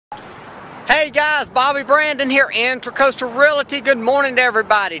Hey guys, Bobby Brandon here, Intracoastal Realty. Good morning to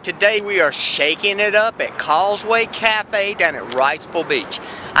everybody. Today we are shaking it up at Causeway Cafe down at Wrightsville Beach.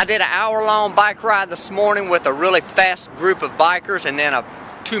 I did an hour-long bike ride this morning with a really fast group of bikers and then a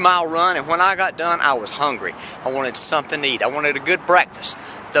 2-mile run, and when I got done I was hungry. I wanted something to eat. I wanted a good breakfast.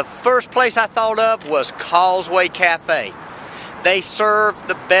 The first place I thought of was Causeway Cafe. They serve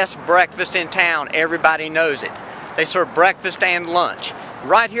the best breakfast in town. Everybody knows it. They serve breakfast and lunch.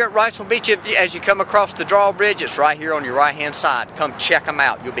 Right here at Wrightsville Beach, as you come across the drawbridge, it's right here on your right-hand side. Come check them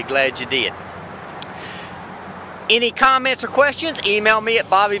out. You'll be glad you did. Any comments or questions, email me at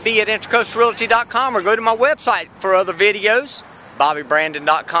bobbyb@intracoastalrealty.com or go to my website for other videos,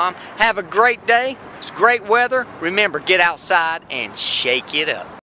 bobbybrandon.com. Have a great day. It's great weather. Remember, get outside and shake it up.